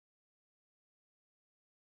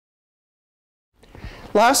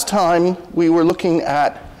Last time we were looking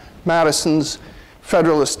at Madison's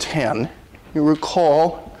Federalist 10. You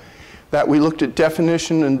recall that we looked at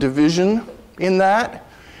definition and division in that.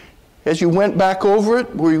 As you went back over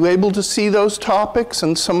it, were you able to see those topics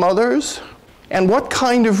and some others? And what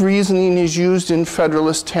kind of reasoning is used in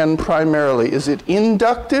Federalist 10 primarily? Is it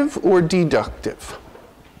inductive or deductive?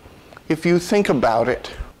 If you think about it,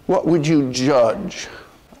 what would you judge?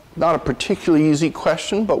 Not a particularly easy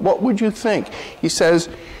question, but what would you think? He says,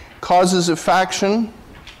 causes of faction,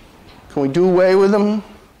 can we do away with them?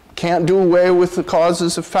 Can't do away with the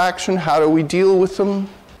causes of faction. How do we deal with them?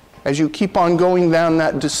 As you keep on going down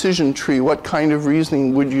that decision tree, what kind of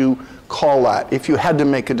reasoning would you call that if you had to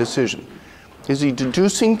make a decision? Is he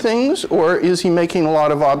deducing things, or is he making a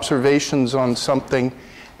lot of observations on something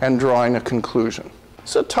and drawing a conclusion?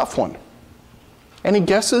 It's a tough one. Any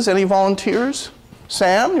guesses? Any volunteers?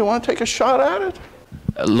 Sam, you want to take a shot at it?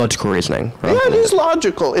 Logical reasoning. Right? Yeah, it is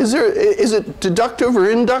logical. Is it deductive or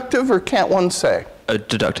inductive, or can't one say?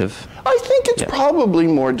 Deductive. I think it's probably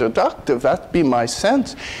more deductive. That'd be my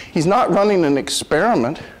sense. He's not running an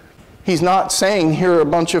experiment. He's not saying, here are a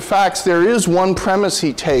bunch of facts. There is one premise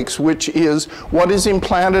he takes, which is what is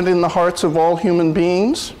implanted in the hearts of all human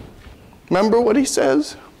beings. Remember what he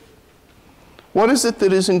says? What is it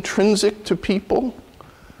that is intrinsic to people?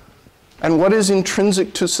 And what is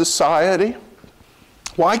intrinsic to society?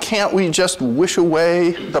 Why can't we just wish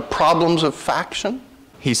away the problems of faction?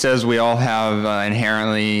 He says we all have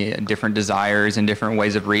inherently different desires and different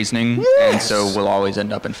ways of reasoning, yes. And so we'll always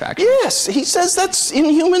end up in faction. Yes, he says that's in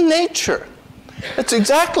human nature. That's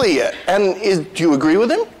exactly it. And do you agree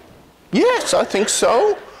with him? Yes, I think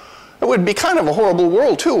so. It would be kind of a horrible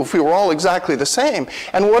world, too, if we were all exactly the same.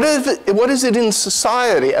 And what is it in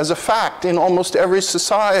society, as a fact, in almost every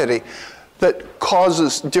society, that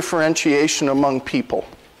causes differentiation among people?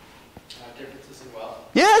 Differences in wealth?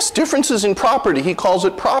 Yes, differences in property. He calls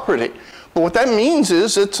it property. But what that means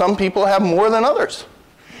is that some people have more than others.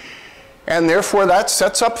 And therefore, that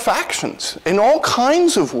sets up factions in all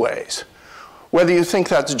kinds of ways. Whether you think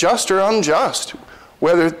that's just or unjust,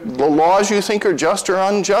 whether the laws you think are just or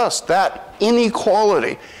unjust, that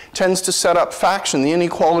inequality tends to set up faction. The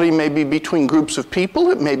inequality may be between groups of people,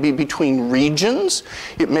 it may be between regions,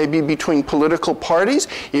 it may be between political parties,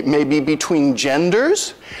 it may be between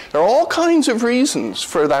genders. There are all kinds of reasons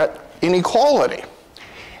for that inequality.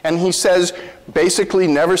 And he says, basically,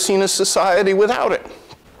 never seen a society without it.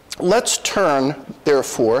 Let's turn,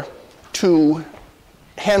 therefore, to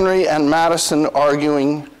Henry and Madison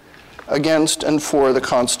arguing against and for the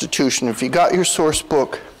Constitution. If you got your source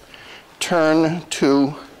book, turn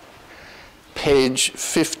to page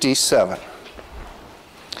 57.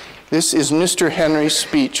 This is Mr. Henry's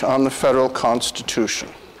speech on the federal Constitution.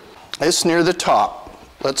 It's near the top.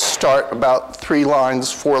 Let's start about 3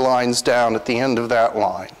 lines, 4 lines down at the end of that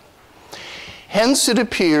line. Hence it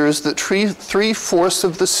appears that 3/4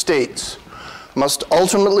 of the states must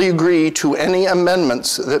ultimately agree to any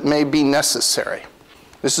amendments that may be necessary.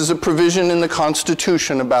 This is a provision in the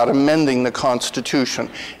Constitution about amending the Constitution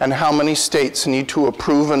and how many states need to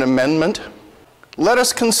approve an amendment. Let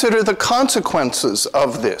us consider the consequences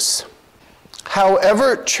of this.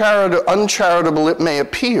 However uncharitable it may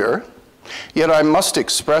appear, yet I must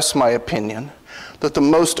express my opinion that the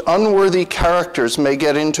most unworthy characters may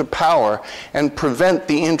get into power and prevent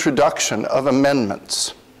the introduction of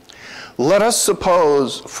amendments. Let us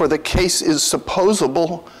suppose, for the case is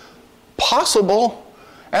supposable, possible,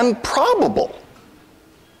 and probable,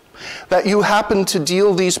 that you happen to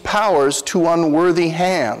deal these powers to unworthy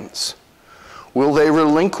hands. Will they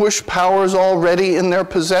relinquish powers already in their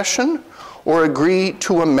possession or agree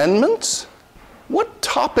to amendments? What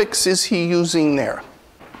topics is he using there?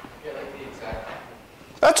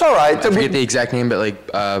 That's all right. I forget the exact name, but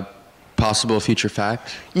like possible future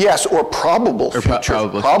fact? Yes, or probable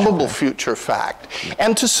future fact.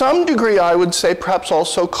 And to some degree, I would say perhaps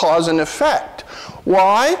also cause and effect.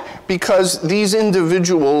 Why? Because these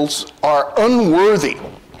individuals are unworthy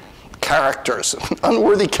characters.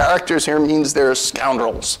 Unworthy characters here means they're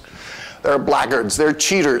scoundrels. They're blackguards. They're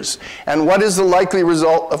cheaters. And what is the likely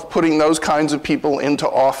result of putting those kinds of people into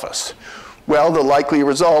office? Well, the likely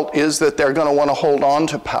result is that they're going to want to hold on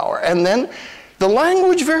to power. And then the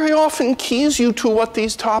language very often keys you to what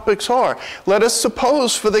these topics are. Let us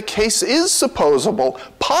suppose, for the case is supposable,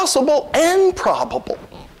 possible, and probable.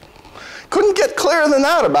 Couldn't get clearer than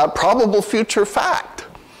that about probable future fact.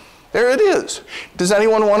 There it is. Does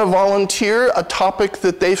anyone want to volunteer a topic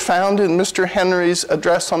that they found in Mr. Henry's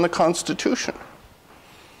address on the Constitution?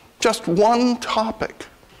 Just one topic.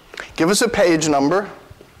 Give us a page number.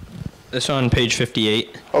 This on page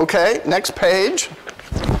 58. Okay, next page.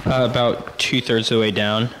 About 2/3 of the way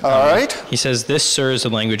down. All right. He says, this, sir, is the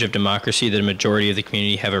language of democracy, that a majority of the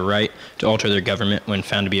community have a right to alter their government when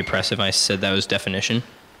found to be oppressive. I said that was definition.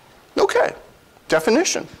 Okay,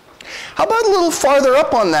 definition. How about a little farther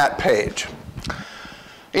up on that page?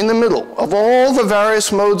 In the middle, of all the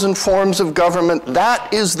various modes and forms of government,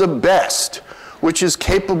 that is the best, which is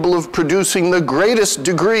capable of producing the greatest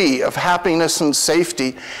degree of happiness and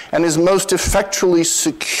safety, and is most effectually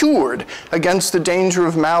secured against the danger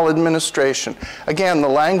of maladministration. Again, the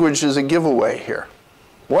language is a giveaway here.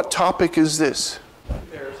 What topic is this?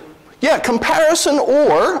 Comparison. Yeah, comparison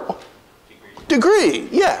or degree.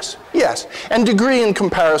 Yes, yes. And degree and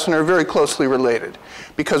comparison are very closely related,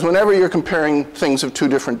 because whenever you're comparing things of two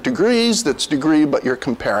different degrees, that's degree, but you're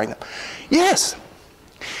comparing them. Yes.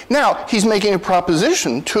 Now, he's making a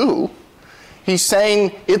proposition, too. He's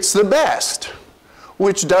saying it's the best,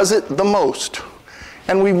 which does it the most.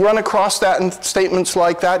 And we run across that in statements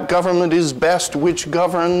like that. Government is best, which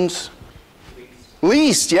governs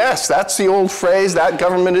least. Yes, that's the old phrase. That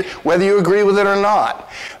government, whether you agree with it or not.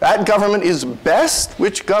 That government is best,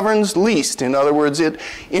 which governs least. In other words, it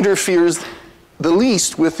interferes the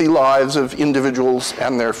least with the lives of individuals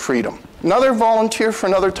and their freedom. Another volunteer for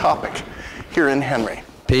another topic here in Henry.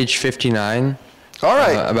 Page 59. All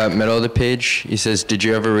right. About middle of the page, he says, did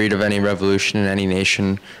you ever read of any revolution in any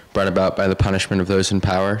nation brought about by the punishment of those in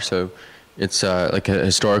power? So it's like a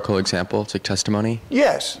historical example. It's like testimony.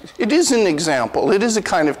 Yes, it is an example. It is a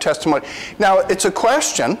kind of testimony. Now, it's a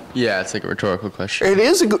question. Yeah, it's like a rhetorical question. It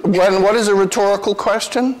is what is a rhetorical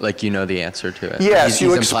question? Like you know the answer to it. Yes,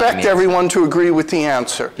 you expect everyone to agree with the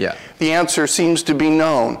answer. Yeah. The answer seems to be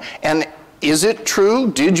known. And is it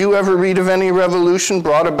true? Did you ever read of any revolution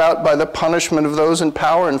brought about by the punishment of those in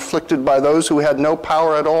power, inflicted by those who had no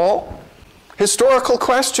power at all? Historical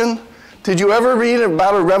question. Did you ever read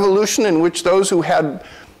about a revolution in which those who had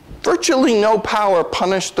virtually no power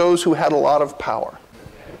punished those who had a lot of power?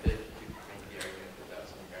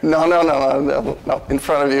 No, in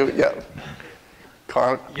front of you, yeah.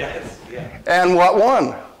 Carl? Yes, yeah. And what won?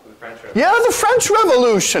 The French Revolution. Yeah, the French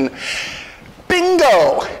Revolution.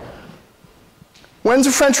 Bingo! When's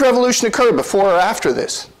the French Revolution occur? Before or after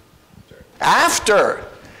this? After.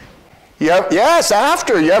 Yes,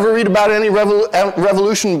 after. You ever read about any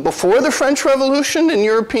revolution before the French Revolution in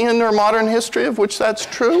European or modern history of which that's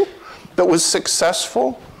true? That was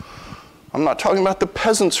successful? I'm not talking about the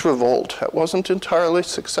Peasants' Revolt. That wasn't entirely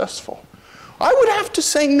successful. I would have to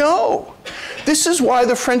say no. This is why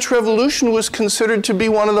the French Revolution was considered to be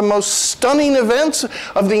one of the most stunning events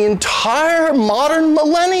of the entire modern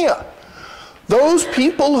millennia. Those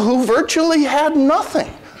people who virtually had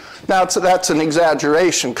nothing. Now, that's an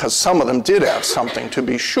exaggeration, because some of them did have something, to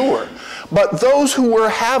be sure. But those who were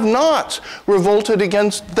have-nots revolted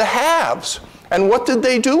against the haves. And what did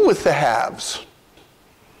they do with the haves?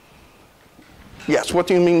 Yes, what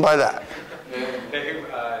do you mean by that?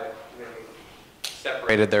 They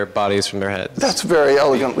separated their bodies from their heads. That's very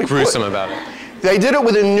elegantly put. Gruesome about it. They did it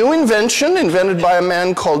with a new invention invented by a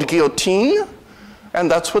man called guillotine, and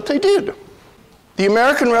that's what they did. The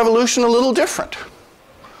American Revolution, a little different.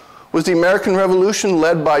 Was the American Revolution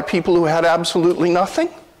led by people who had absolutely nothing?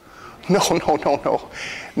 No.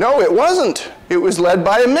 No, it wasn't. It was led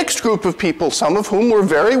by a mixed group of people, some of whom were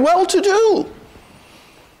very well-to-do.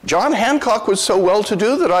 John Hancock was so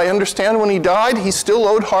well-to-do that I understand when he died, he still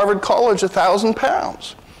owed Harvard College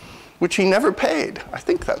 £1,000, which he never paid. I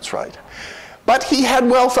think that's right. But he had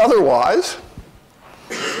wealth otherwise.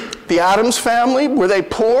 The Adams family, were they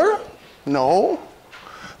poor? No.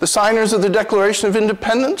 The signers of the Declaration of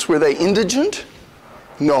Independence, were they indigent?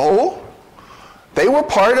 No. They were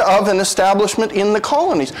part of an establishment in the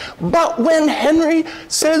colonies. But when Henry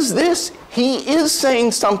says this, he is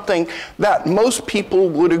saying something that most people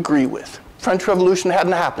would agree with. French Revolution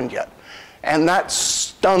hadn't happened yet, and that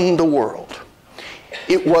stunned the world.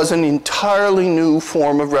 It was an entirely new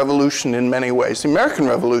form of revolution in many ways. The American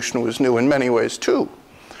Revolution was new in many ways too.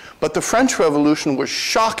 But the French Revolution was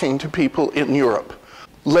shocking to people in Europe.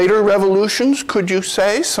 Later revolutions, could you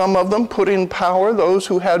say, some of them put in power those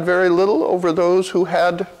who had very little over those who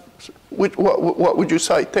had, what would you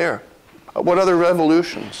cite there? What other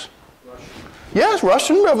revolutions? Yes,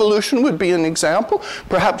 Russian Revolution would be an example.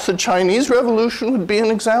 Perhaps the Chinese Revolution would be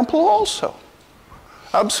an example also.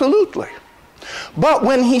 Absolutely. But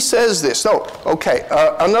when he says this,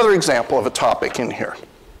 another example of a topic in here.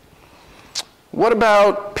 What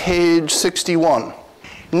about page 61?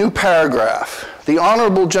 New paragraph. The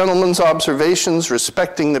honorable gentleman's observations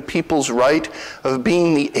respecting the people's right of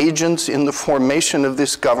being the agents in the formation of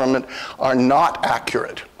this government are not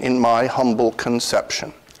accurate in my humble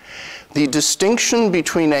conception. The distinction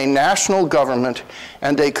between a national government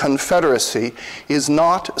and a confederacy is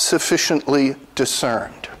not sufficiently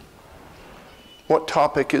discerned. What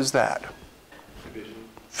topic is that?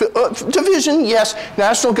 Division, yes.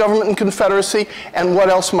 National government and confederacy. And what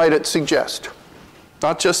else might it suggest?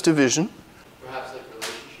 Not just division. Perhaps like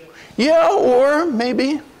relationship? Yeah, or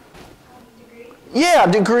maybe. Yeah,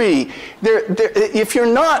 degree. If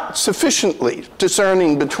you're not sufficiently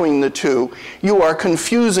discerning between the two, you are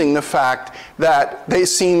confusing the fact that they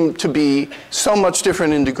seem to be so much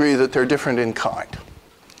different in degree that they're different in kind.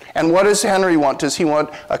 And what does Henry want? Does he want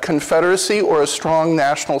a confederacy or a strong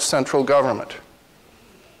national central government?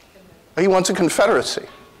 He wants a confederacy.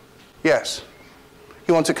 Yes.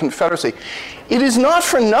 He wants a confederacy. It is not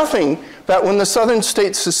for nothing that when the southern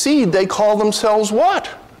states secede, they call themselves what?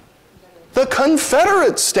 The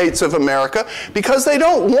Confederate States of America, because they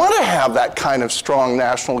don't want to have that kind of strong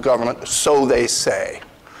national government, so they say.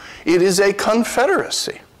 It is a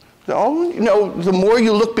confederacy. So, you know, the more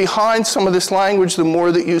you look behind some of this language, the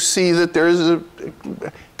more that you see that there is a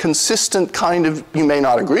consistent kind of, you may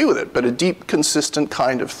not agree with it, but a deep, consistent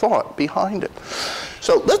kind of thought behind it.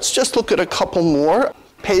 So let's just look at a couple more.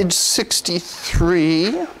 Page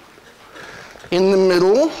 63, in the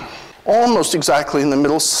middle, almost exactly in the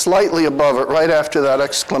middle, slightly above it, right after that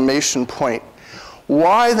exclamation point.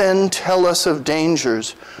 Why then tell us of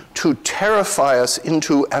dangers to terrify us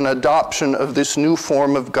into an adoption of this new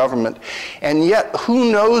form of government? And yet, who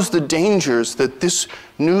knows the dangers that this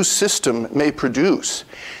new system may produce?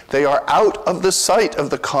 They are out of the sight of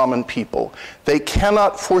the common people. They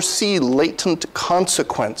cannot foresee latent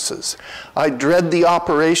consequences. I dread the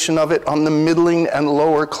operation of it on the middling and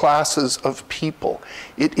lower classes of people.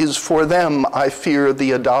 It is for them I fear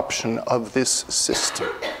the adoption of this system.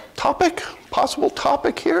 Topic? Possible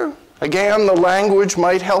topic here? Again, the language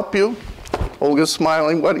might help you. Olga's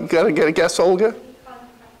smiling. What, you gotta get a guess, Olga?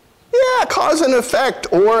 Yeah, cause and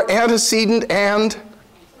effect, or antecedent and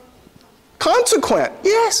consequent.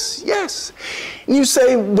 Yes, yes. And you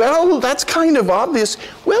say, well, that's kind of obvious.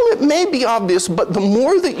 Well, it may be obvious, but the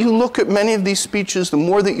more that you look at many of these speeches, the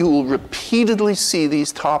more that you will repeatedly see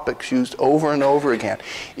these topics used over and over again.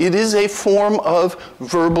 It is a form of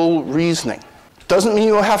verbal reasoning. Doesn't mean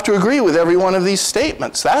you'll have to agree with every one of these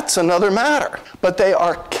statements. That's another matter. But they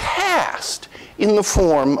are cast in the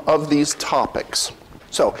form of these topics.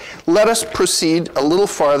 So let us proceed a little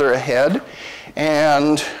farther ahead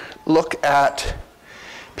and look at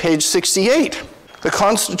page 68. The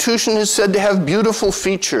Constitution is said to have beautiful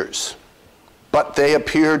features, but they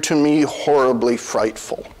appear to me horribly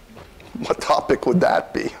frightful. What topic would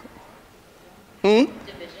that be? Division.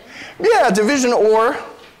 Yeah, division or...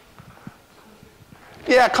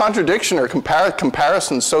 yeah, contradiction or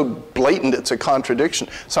comparison so blatant it's a contradiction.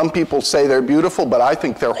 Some people say they're beautiful, but I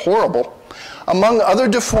think they're horrible. Among other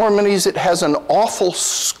deformities, it has an awful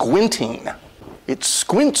squinting. It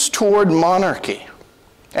squints toward monarchy.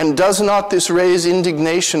 And does not this raise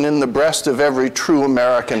indignation in the breast of every true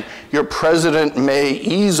American? Your president may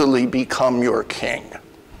easily become your king.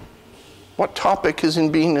 What topic is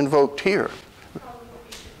being invoked here?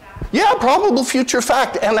 Yeah, probable future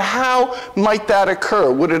fact. And how might that occur?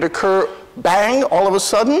 Would it occur bang, all of a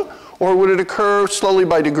sudden? Or would it occur slowly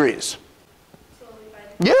by degrees? Slowly by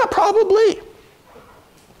degrees. Yeah, probably.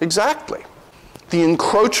 Exactly. The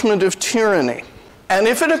encroachment of tyranny. And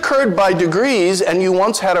if it occurred by degrees and you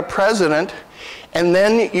once had a president and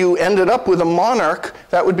then you ended up with a monarch,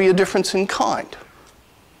 that would be a difference in kind.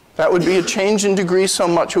 That would be a change in degree so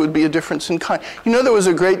much it would be a difference in kind. You know, there was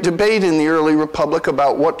a great debate in the early republic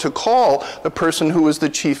about what to call the person who was the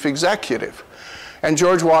chief executive. And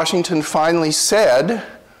George Washington finally said,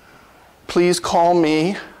 please call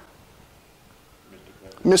me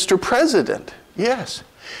Mr. President. Yes.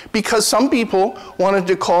 Because some people wanted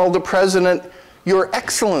to call the president Your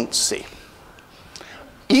Excellency.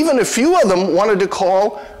 Even a few of them wanted to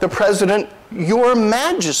call the president Your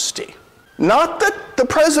Majesty. Not that the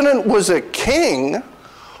president was a king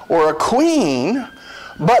or a queen,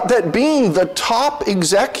 but that being the top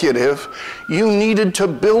executive, you needed to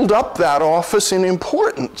build up that office in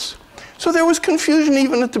importance. So there was confusion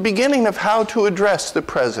even at the beginning of how to address the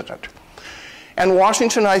president. And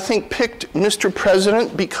Washington, I think, picked Mr.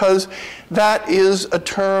 President because that is a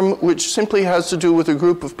term which simply has to do with a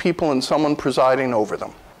group of people and someone presiding over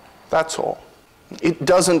them. That's all. It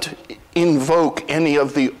doesn't invoke any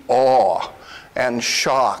of the awe and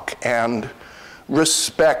shock and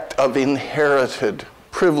respect of inherited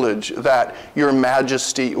privilege that Your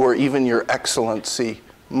Majesty or even Your Excellency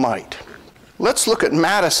might. Let's look at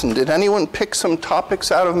Madison. Did anyone pick some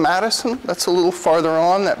topics out of Madison? That's a little farther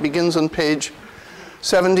on. That begins on page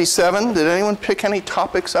 77. Did anyone pick any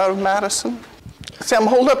topics out of Madison? Sam,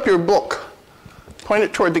 hold up your book. Point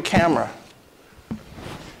it toward the camera.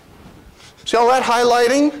 See all that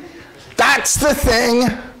highlighting? That's the thing.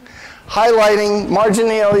 Highlighting,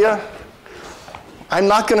 marginalia. I'm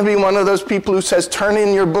not going to be one of those people who says, turn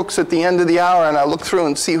in your books at the end of the hour and I look through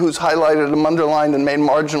and see who's highlighted them, underlined, and made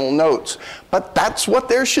marginal notes. But that's what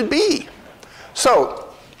there should be.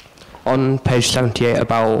 So, on page 78,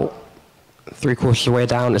 about 3/4 of the way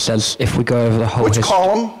down, it says, if we go over the whole which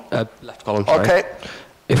column? Left column, sorry. Okay.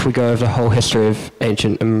 If we go over the whole history of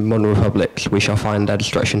ancient and modern republics, we shall find their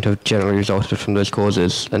destruction to have generally resulted from those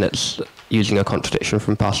causes, and it's using a contradiction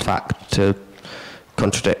from past fact to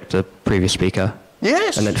contradict the previous speaker.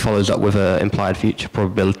 Yes. And then it follows up with an implied future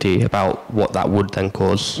probability about what that would then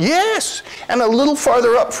cause. Yes, and a little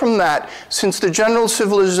farther up from that, since the general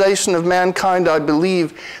civilization of mankind, I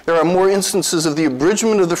believe, there are more instances of the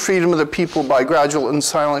abridgment of the freedom of the people by gradual and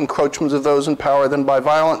silent encroachments of those in power than by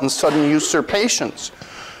violent and sudden usurpations.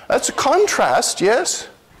 That's a contrast, yes?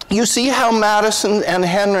 You see how Madison and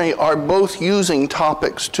Henry are both using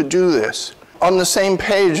topics to do this. On the same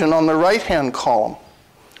page and on the right-hand column,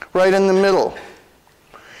 right in the middle.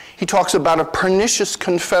 He talks about a pernicious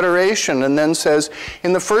confederation and then says,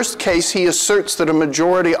 in the first case, he asserts that a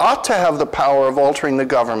majority ought to have the power of altering the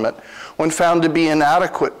government when found to be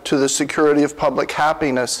inadequate to the security of public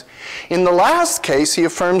happiness. In the last case, he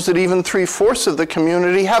affirms that even 3/4 of the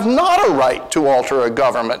community have not a right to alter a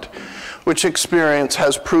government, which experience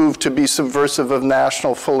has proved to be subversive of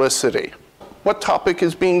national felicity. What topic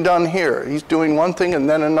is being done here? He's doing one thing and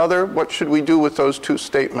then another. What should we do with those two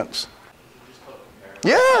statements?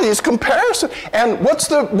 Yeah, these comparison. And what's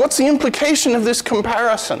the implication of this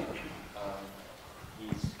comparison?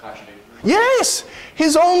 He's contradicting. Yes,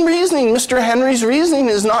 his own reasoning, Mr. Henry's reasoning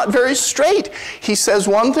is not very straight. He says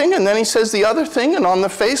one thing and then he says the other thing, and on the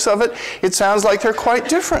face of it, it sounds like they're quite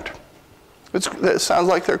different. It sounds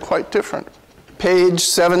like they're quite different. Page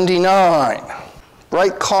 79,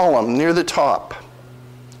 right column near the top.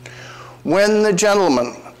 When the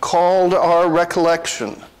gentleman called our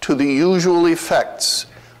recollection to the usual effects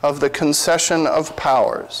of the concession of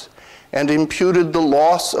powers and imputed the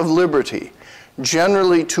loss of liberty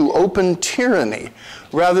generally to open tyranny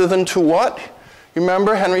rather than to what? You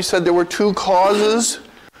remember Henry said there were two causes,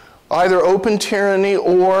 either open tyranny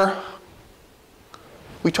or,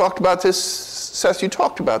 we talked about this, Seth, you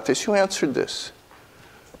talked about this, you answered this.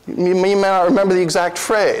 You may not remember the exact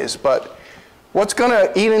phrase, but what's going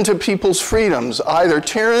to eat into people's freedoms? Either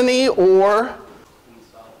tyranny or?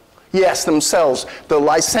 Yes, themselves. The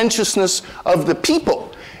licentiousness of the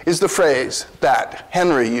people is the phrase that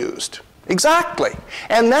Henry used. Exactly.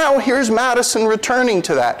 And now here's Madison returning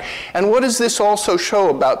to that. And what does this also show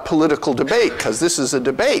about political debate? Because this is a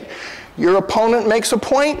debate. Your opponent makes a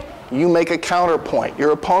point, you make a counterpoint.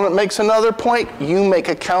 Your opponent makes another point, you make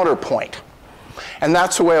a counterpoint. And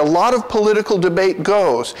that's the way a lot of political debate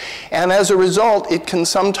goes. And as a result, it can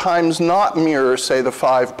sometimes not mirror, say, the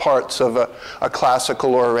 5 parts of a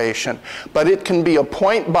classical oration, but it can be a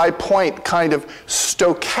point-by-point kind of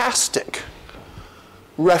stochastic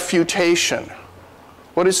refutation.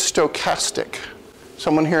 What is stochastic?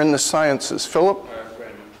 Someone here in the sciences. Philip?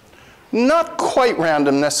 Random. Not quite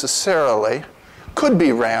random necessarily. Could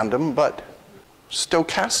be random, but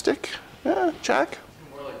stochastic? Yeah, Jack?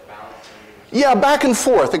 Yeah, back and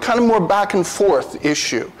forth, a kind of more back and forth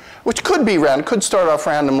issue, which could be random, could start off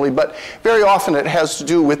randomly, but very often it has to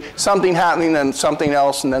do with something happening, then something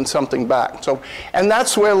else, and then something back. So, and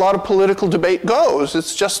that's the way a lot of political debate goes.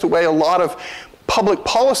 It's just the way a lot of public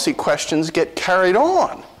policy questions get carried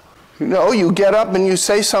on. You know, you get up and you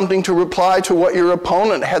say something to reply to what your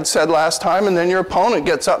opponent had said last time, and then your opponent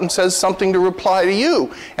gets up and says something to reply to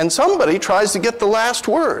you. And somebody tries to get the last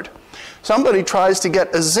word. Somebody tries to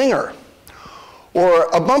get a zinger, or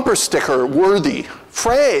a bumper sticker worthy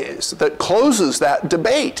phrase that closes that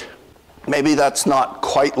debate. Maybe that's not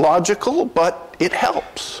quite logical, but it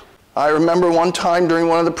helps. I remember one time during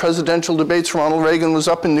one of the presidential debates, Ronald Reagan was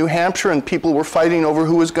up in New Hampshire and people were fighting over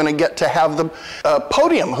who was going to get to have the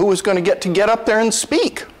podium, who was going to get up there and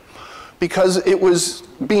speak. Because it was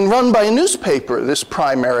being run by a newspaper. This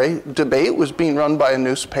primary debate was being run by a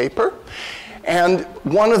newspaper. And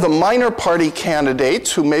one of the minor party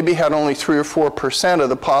candidates, who maybe had only 3 or 4% of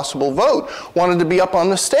the possible vote, wanted to be up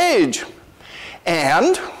on the stage.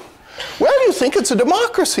 And, well, you think it's a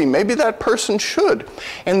democracy. Maybe that person should.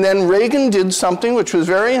 And then Reagan did something which was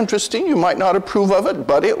very interesting. You might not approve of it,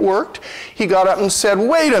 but it worked. He got up and said,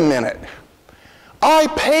 wait a minute. I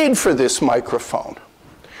paid for this microphone,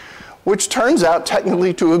 which turns out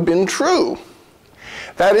technically to have been true.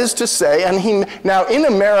 That is to say, now in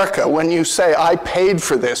America, when you say, I paid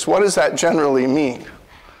for this, what does that generally mean?